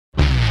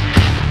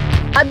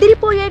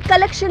అదిరిపోయే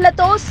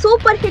కలెక్షన్లతో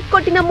super hit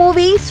కొట్టిన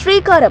movie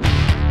శ్రీకారం.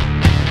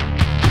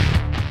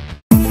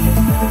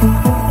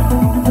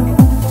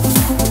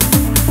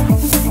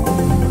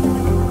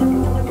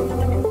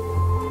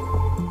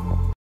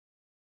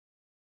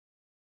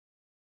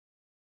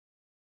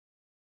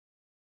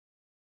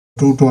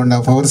 టూ అండ్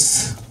హాఫ్ అవర్స్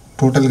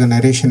టోటల్గా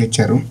నరేషన్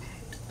ఇచ్చారు.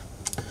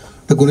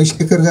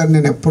 గుణశేఖర్ గారు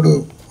నేను ఎప్పుడు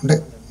అంటే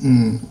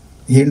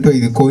ఏంటో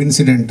ఇది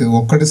కోఇన్సిడెంట్,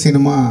 ఒక్కటి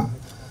సినిమా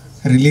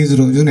రిలీజ్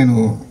రోజు నేను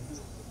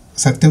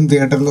సత్యం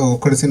థియేటర్లో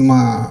ఒక్కటి సినిమా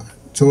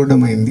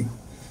చూడడం అయింది.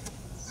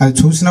 అది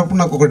చూసినప్పుడు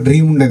నాకు ఒక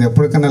డ్రీమ్ ఉండేది,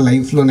 ఎప్పటికైనా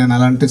లైఫ్లో నేను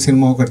అలాంటి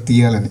సినిమా ఒకటి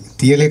తీయాలని.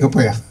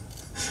 తీయలేకపోయా,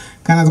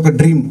 కానీ అదొక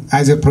డ్రీమ్.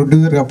 యాజ్ ఎ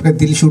ప్రొడ్యూసర్ అప్పుడే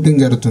దిల్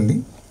షూటింగ్ జరుగుతుంది.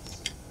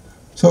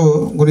 సో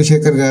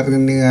గుణశేఖర్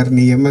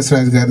గారిని ఎంఎస్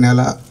రాజు గారిని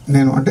అలా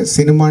నేను అంటే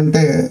సినిమా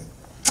అంటే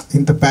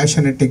ఇంత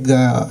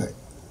ప్యాషనెటిక్గా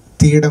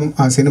తీయడం,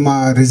 ఆ సినిమా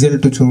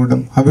రిజల్ట్ చూడడం,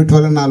 అవిటి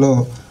వల్ల నాలో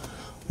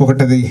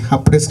ఒకటది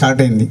అప్పుడే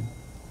స్టార్ట్ అయింది.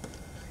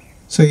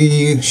 సో ఈ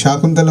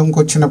శాకుంతలంకి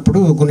వచ్చినప్పుడు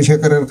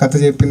గుణశేఖర్ గారు కథ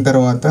చెప్పిన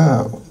తర్వాత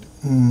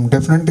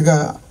డెఫినెట్గా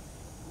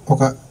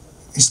ఒక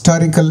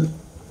హిస్టారికల్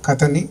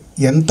కథని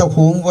ఎంత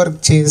హోంవర్క్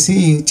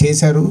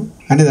చేశారు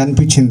అనేది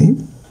అనిపించింది.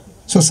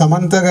 సో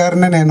సమంత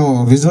గారిని నేను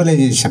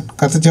విజువలైజేషన్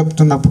కథ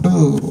చెప్తున్నప్పుడు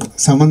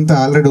సమంత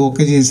ఆల్రెడీ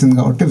ఓకే చేసింది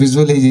కాబట్టి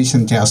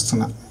విజువలైజేషన్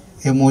చేస్తున్నాను.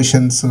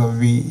 ఎమోషన్స్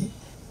అవి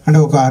అంటే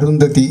ఒక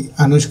అరుంధతి,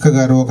 అనుష్క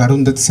గారు ఒక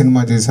అరుంధతి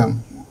సినిమా చేశాం,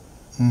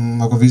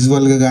 ఒక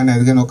విజువల్గా కానీ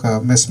అది కానీ ఒక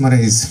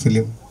మెస్మరైజ్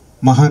ఫిలిం.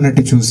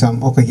 మహానటి చూసాం,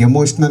 ఒక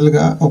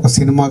ఎమోషనల్గా ఒక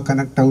సినిమా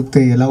కనెక్ట్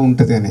అవుతే ఎలా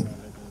ఉంటుంది అని.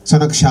 సో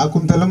నాకు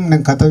శాకుంతలం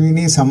నేను కథ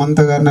విని సమంత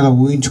గారిని అలా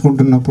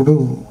ఊహించుకుంటున్నప్పుడు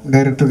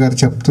డైరెక్టర్ గారు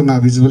చెప్తున్న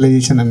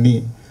విజువలైజేషన్ అన్నీ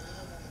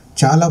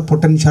చాలా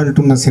పొటెన్షియాలిటీ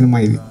ఉన్న సినిమా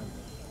ఇది,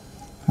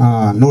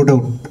 నో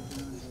డౌట్.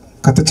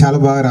 కథ చాలా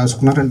బాగా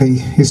రాసుకున్నారు, అంటే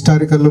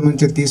హిస్టారికల్లో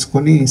నుంచి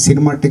తీసుకొని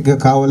సినిమాటిక్గా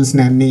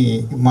కావాల్సిన అన్నీ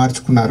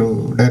మార్చుకున్నారు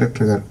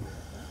డైరెక్టర్ గారు.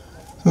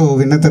 సో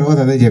విన్న తర్వాత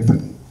అదే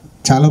చెప్పాను,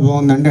 చాలా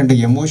బాగుందండి. అంటే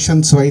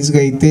ఎమోషన్స్ వైజ్గా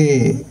అయితే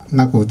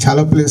నాకు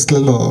చాలా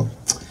ప్లేస్లలో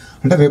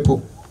అంటే రేపు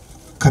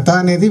కథ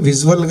అనేది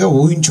విజువల్గా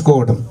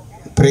ఊహించుకోవడం,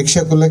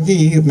 ప్రేక్షకులకి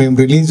మేము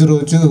రిలీజ్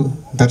రోజు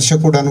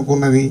దర్శకుడు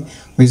అనుకున్నది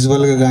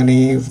విజువల్గా కానీ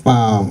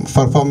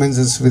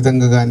పర్ఫార్మెన్సెస్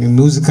విధంగా కానీ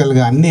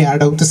మ్యూజికల్గా అన్నీ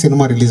యాడ్ అవుతే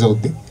సినిమా రిలీజ్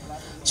అవుద్ది.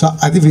 సో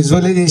అది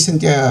విజువలైజేషన్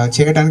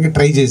చేయడానికి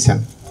ట్రై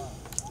చేశాను.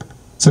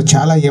 సో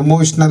చాలా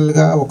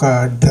ఎమోషనల్గా ఒక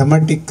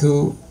డ్రామాటిక్,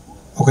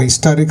 ఒక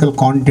హిస్టారికల్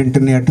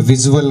కాంటెంట్ని అటు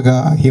విజువల్గా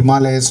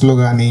హిమాలయస్లో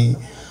కానీ,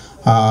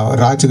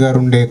 రాజుగారు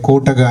ఉండే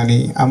కోట కానీ,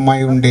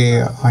 అమ్మాయి ఉండే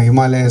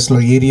హిమాలయస్లో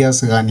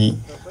ఏరియాస్ కానీ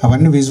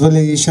అవన్నీ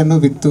విజువలైజేషన్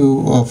విత్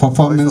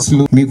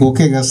పర్ఫార్మెన్స్లు మీకు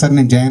ఓకే కదా సార్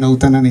నేను జాయిన్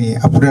అవుతానని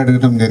అప్పుడే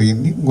అడగడం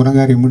జరిగింది.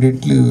 గుణగారు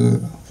ఇమ్మీడియట్లీ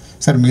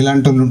సార్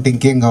మీలాంటి వాళ్ళు ఉంటే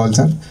ఇంకేం కావాలి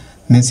సార్,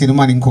 నేను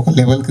సినిమాని ఇంకొక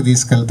లెవెల్కి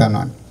తీసుకెళ్తాను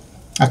అని.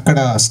 అక్కడ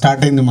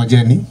స్టార్ట్ అయింది మా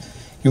జర్నీ.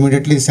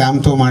 ఇమీడియట్లీ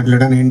శామ్తో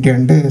మాట్లాడాను, ఏంటి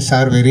అంటే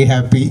సార్ వెరీ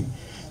హ్యాపీ,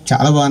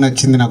 చాలా బాగా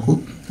నచ్చింది నాకు,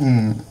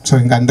 సో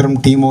ఇంక అందరం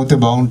టీం అవుతే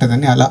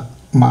బాగుంటుందని అలా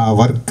మా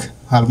వర్క్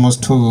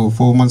ఆల్మోస్ట్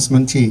 4 months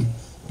నుంచి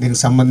దీనికి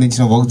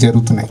సంబంధించిన వర్క్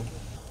జరుగుతున్నాయి.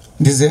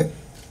 This A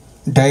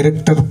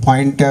director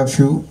point of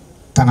view,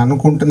 తను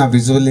అనుకుంటున్న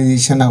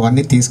విజువలైజేషన్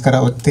అవన్నీ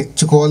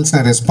తెచ్చుకోవాల్సిన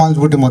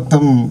రెస్పాన్సిబిలిటీ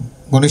మొత్తం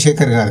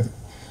గుణశేఖర్ గారిది.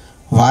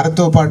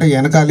 వారితో పాటు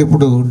వెనకాల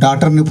ఇప్పుడు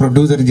డాటర్ని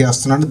ప్రొడ్యూసర్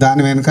చేస్తున్నాడు,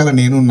 దాని వెనకాల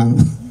నేనున్నాను.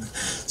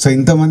 సో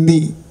ఇంతమంది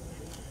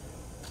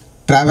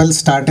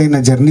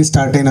జర్నీ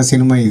స్టార్ట్ అయిన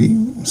సినిమా ఇది.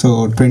 సో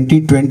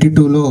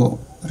 2022లో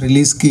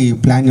రిలీజ్కి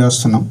ప్లాన్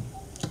చేస్తున్నాం.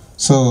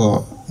 సో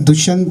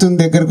దుష్యంత్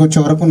దగ్గరకు వచ్చే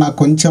వరకు నాకు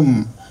కొంచెం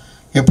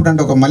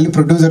ఎప్పుడంటే ఒక మళ్ళీ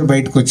ప్రొడ్యూసర్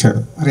బయటకు వచ్చాడు,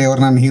 అరే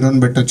ఎవరు నన్ను హీరోని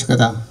పెట్టవచ్చు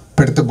కదా,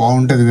 పెడితే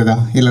బాగుంటుంది కదా,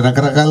 ఇలా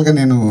రకరకాలుగా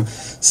నేను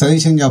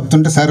సజెషన్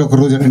చెప్తుంటే సార్ ఒక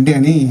రోజు రండి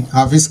అని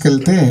ఆఫీస్కి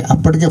వెళ్తే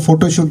అప్పటికే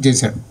ఫోటోషూట్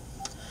చేశాడు.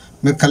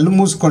 మీరు కళ్ళు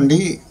మూసుకోండి,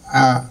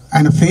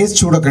 ఆయన ఫేస్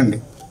చూడకండి,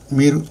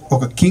 మీరు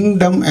ఒక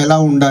కింగ్డమ్ ఎలా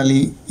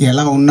ఉండాలి,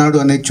 ఎలా ఉన్నాడు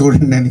అనేది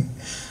చూడండి అని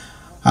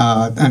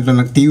దాంట్లో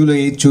నాకు టీవీలో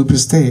ఏది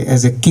చూపిస్తే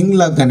యాజ్ ఎ కింగ్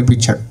లాగా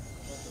కనిపించాడు.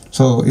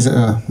 సో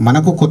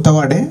మనకు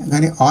కొత్తవాడే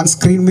కానీ ఆన్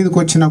స్క్రీన్ మీదకి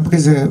వచ్చినప్పుడు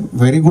is a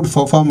very good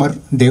performer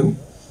Dev.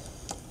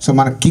 So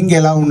మన కింగ్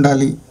ఎలా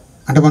ఉండాలి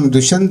అంటే మనం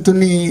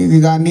దుష్యంతుని ఇది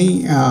కానీ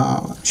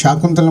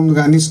శాకుంతలం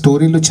కానీ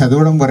స్టోరీలు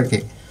చదవడం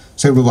వరకే.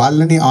 సో ఇప్పుడు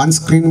వాళ్ళని ఆన్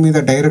స్క్రీన్ మీద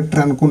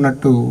డైరెక్టర్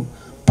అనుకున్నట్టు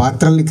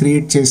పాత్రల్ని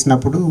క్రియేట్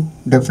చేసినప్పుడు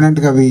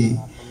డెఫినెట్గా అవి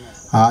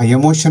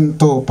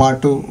ఎమోషన్తో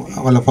పాటు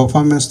వాళ్ళ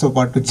పర్ఫార్మెన్స్తో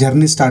పాటు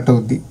జర్నీ స్టార్ట్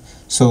అవుద్ది.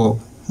 సో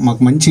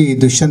మాకు మంచి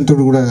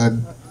దుష్యంతుడు కూడా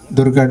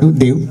దొరికాడు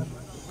Dev.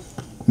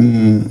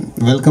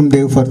 Welcome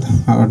Dev for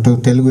to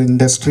Telugu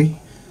industry.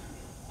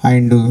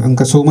 And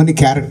ఇంకా సో మెనీ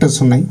క్యారెక్టర్స్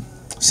ఉన్నాయి.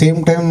 సేమ్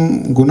టైం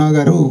గుణ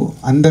గారు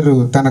అందరూ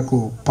తనకు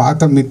పాత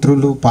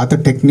మిత్రులు,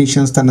 పాత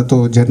టెక్నీషియన్స్ తనతో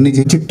జర్నీ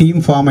చేసి టీం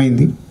ఫామ్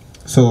అయింది.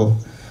 సో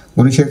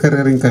గుణశేఖర్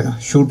గారు ఇంకా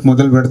షూట్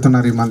మొదలు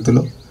పెడుతున్నారు ఈ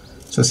మంత్లో.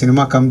 సో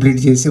సినిమా కంప్లీట్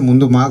చేసి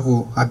ముందు మాకు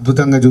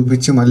అద్భుతంగా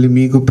చూపించి మళ్ళీ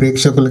మీకు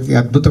ప్రేక్షకులకి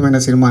అద్భుతమైన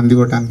సినిమా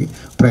అందివ్వడానికి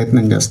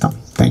ప్రయత్నం చేస్తాం.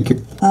 Thank you.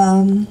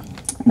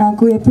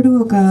 నాకు ఎప్పుడు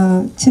ఒక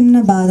చిన్న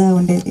బాధ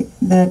ఉండేది,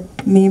 దట్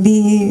మేబీ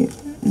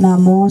నా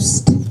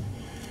మోస్ట్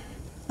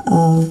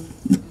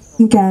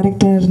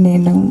క్యారెక్టర్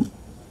నేను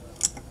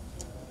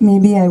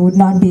maybe I would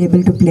not be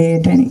able to play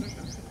it అని.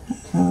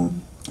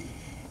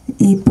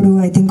 ఈ ఇప్పుడు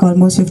ఐ థింక్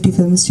ఆల్మోస్ట్ 50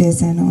 ఫిల్మ్స్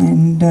చేశాను.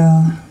 అండ్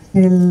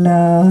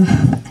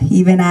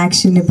ఈవెన్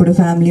యాక్షన్, ఇప్పుడు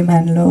ఫ్యామిలీ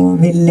మ్యాన్లో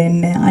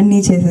విల్లెన్ అన్నీ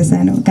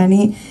చేసేసాను.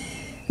 కానీ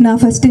నా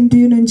ఫస్ట్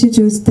ఇంటర్వ్యూ నుంచి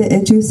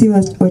చూసి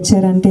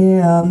వచ్చారంటే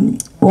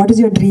what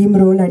is your dream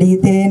role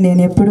అడిగితే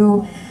నేను ఎప్పుడు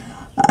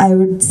I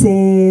would say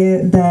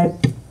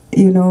that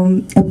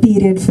a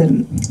period film,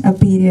 a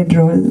period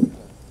role,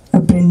 a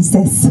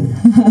princess.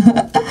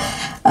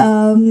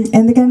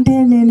 ఎందుకంటే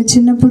నేను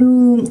చిన్నప్పుడు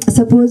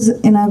సపోజ్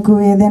నాకు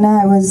ఏదైనా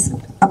I was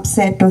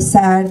upset are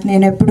sad,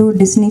 నేను ఎప్పుడు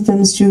డిస్నీ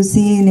ఫిల్మ్స్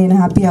చూసి నేను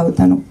హ్యాపీ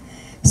అవుతాను.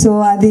 సో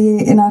అది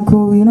నాకు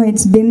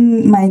it's been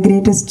my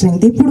greatest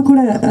strength. ఇప్పుడు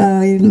కూడా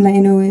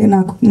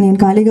నేను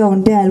ఖాళీగా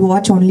ఉంటే I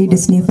watch only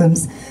Disney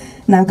films.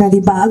 నాకు అది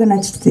బాగా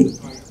నచ్చుతుంది.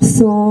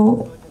 So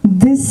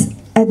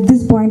at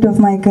this point of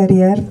my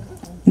career,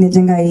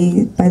 నిజంగా ఈ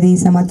 10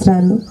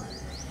 సంవత్సరాలు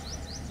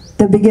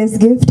the biggest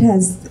gift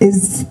is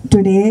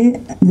today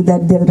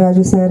that Dil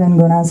Raju sir and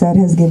Guna sir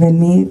has given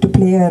me to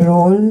play a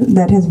role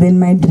that has been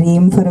my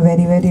dream for a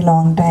very, very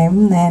long time.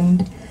 And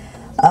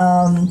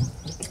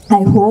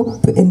I hope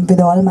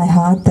with all my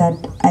heart that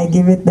I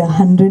give it the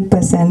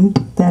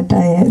 100%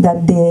 that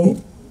they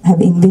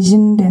have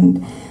envisioned. And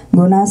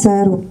Guna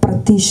sir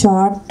prati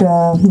shot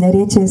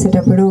narrate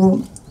chesetappudu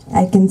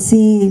I can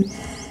see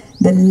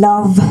the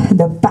love,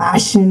 the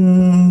passion,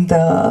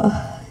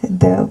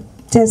 the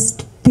just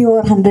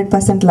pure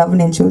 100% love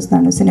నేను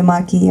చూస్తున్నాను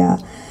సినిమాకి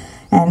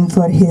and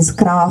for his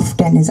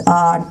craft and his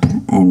art.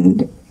 And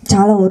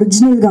చాలా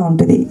ఒరిజినల్గా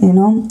ఉంటుంది.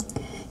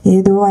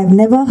 ఏదో I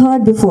never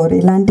heard before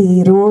ఇలాంటి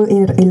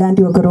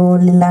ఒక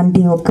role,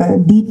 ఇలాంటి ఒక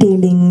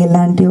డీటెయిలింగ్,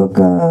 ఇలాంటి ఒక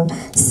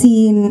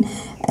సీన్.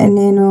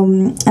 నేను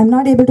I'm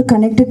not able to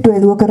connected to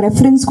అది. ఒక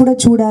రెఫరెన్స్ కూడా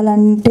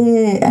చూడాలంటే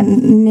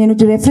నేను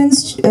రెఫరెన్స్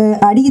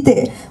అడిగితే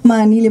మా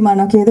నీలిమా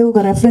నాకు ఏదో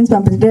ఒక రెఫరెన్స్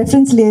పంపించి,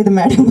 రెఫరెన్స్ లేదు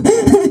మేడం,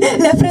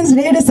 రెఫరెన్స్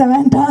లేదు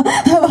సమంతా,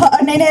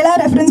 నేను ఎలా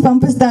రెఫరెన్స్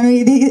పంపిస్తాను?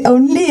 ఇది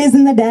only is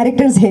in the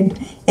directors head.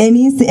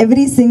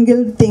 Every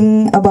single thing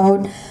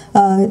about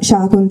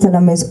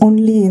Shakuntalam is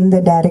only in the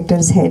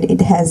director's head.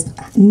 It has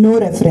no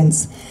reference.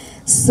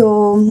 So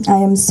I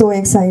am so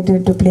excited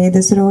to play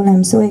this role. I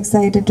am so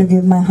excited to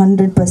give my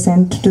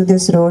 100% to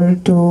this role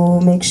to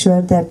make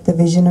sure that the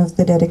vision of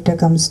the director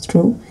comes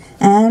through.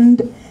 And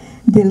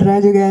Dil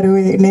Raju garu,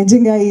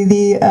 nijanga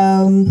idi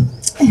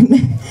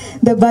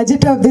the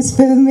budget of this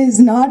film is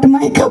not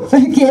my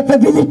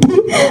capability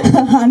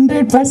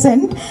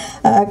 100%.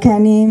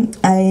 Kani,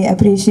 I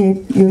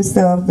appreciate you,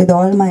 sir, with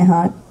all my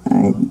heart.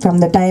 From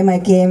the time I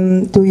came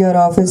to your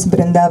office,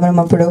 Brindavanam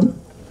appudu,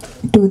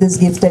 to this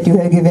gift that you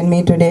have given me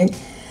today.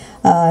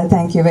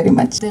 Thank you very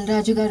much. Dil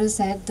Raju garu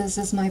said this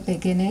is my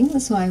beginning,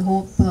 so I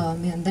hope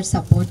me andar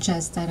support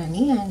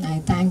chestarani, and I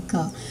thank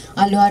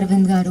Allu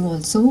Arvind garu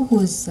also,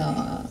 who's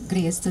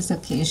graced this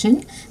occasion.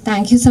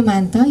 Thank you,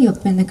 Samantha, you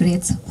have been a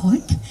great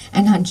support,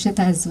 and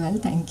Hanshita as well.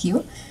 Thank you.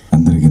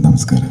 Andariki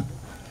namaskara.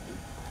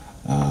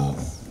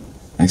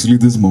 Actually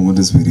this moment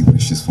is very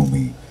precious for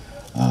me.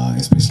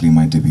 Especially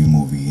my debut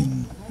movie in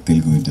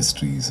Telugu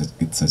industry.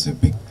 It's such a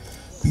big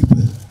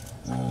people,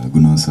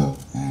 Guna sir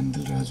and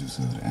Dil Raju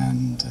sir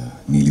and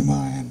Neelima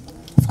and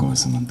of course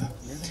Samantha.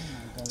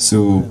 So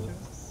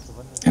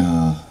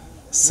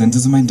since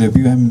it's my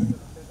debut,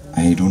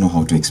 I don't know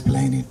how to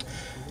explain it.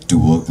 To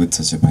work with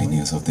such a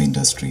pioneers of the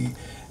industry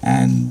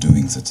and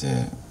doing such a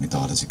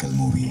mythological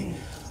movie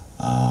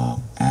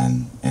and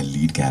a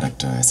lead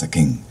character as a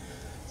king.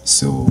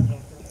 So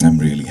I'm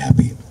really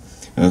happy.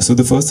 So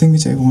the first thing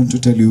which I want to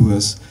tell you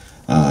is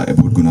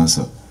about Guna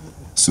sir.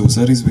 So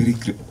sir is very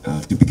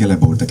typical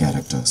about the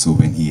character. So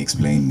when he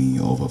explained me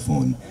over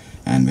phone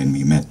and when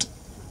we met,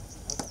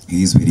 he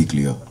is very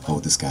clear how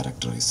this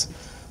character is.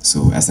 So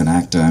as an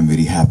actor, I'm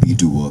very happy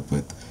to work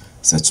with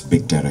such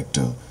big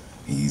director.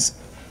 He's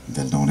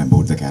well known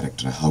about the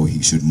character, how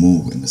he should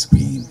move in the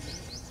screen,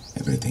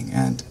 everything.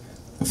 And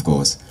of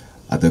course,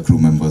 other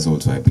crew members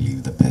also, I believe,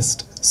 the best.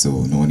 So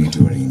no need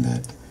to worry in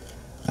that.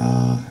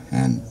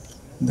 And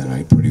the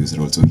right producer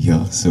also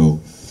here. So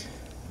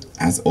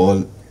as all,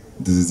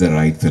 this is the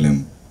right film,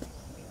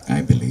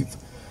 I believe.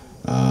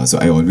 So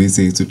I always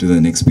say, so to the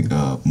next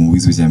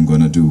movies which I'm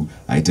gonna do,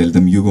 I tell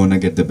them you're gonna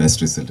get the best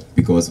result,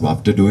 because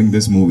after doing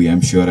this movie,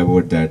 I'm sure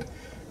about that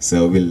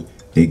sir will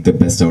take the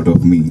best out of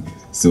me.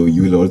 So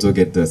you will also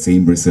get the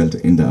same result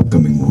in the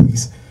upcoming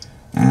movies.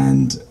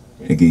 And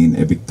again,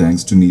 a big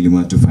thanks to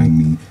Neelima to find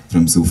me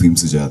from Sufim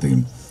Sujatim.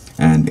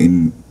 And in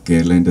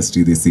Kerala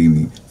industry, they see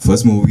me.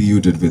 First movie you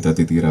did with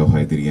Aditi Rao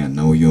Haidari, and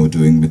now you're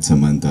doing with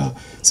Samantha.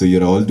 So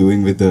you're all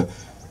doing with the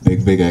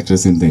big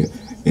actors in the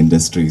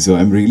industry. So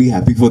I'm really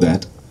happy for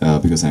that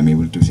because I'm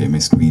able to share my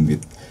screen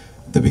with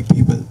the big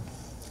people.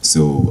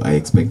 So I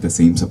expect the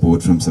same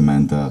support from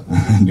Samantha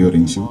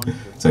during shoot.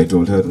 So I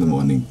told her in the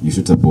morning, you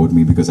should support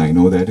me because I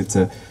know that it's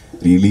a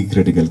really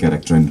critical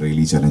character and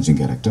really challenging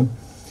character.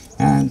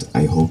 And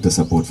I hope the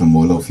support from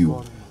all of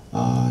you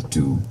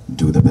to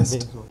do the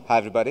best. Hi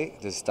everybody,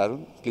 this is Tarun.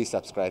 Please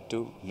subscribe to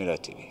Mirror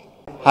TV.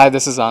 Hi,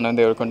 this is Anand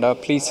Devarkonda.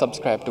 Please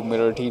subscribe to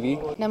Mirror TV.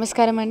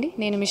 నమస్కారం అండి,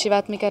 నేను మీ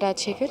Shivathmika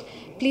Rajasekhar.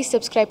 Please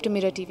subscribe to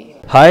mirror TV.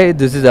 Hi,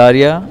 this is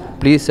Arya.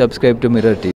 Please subscribe to Mirror TV.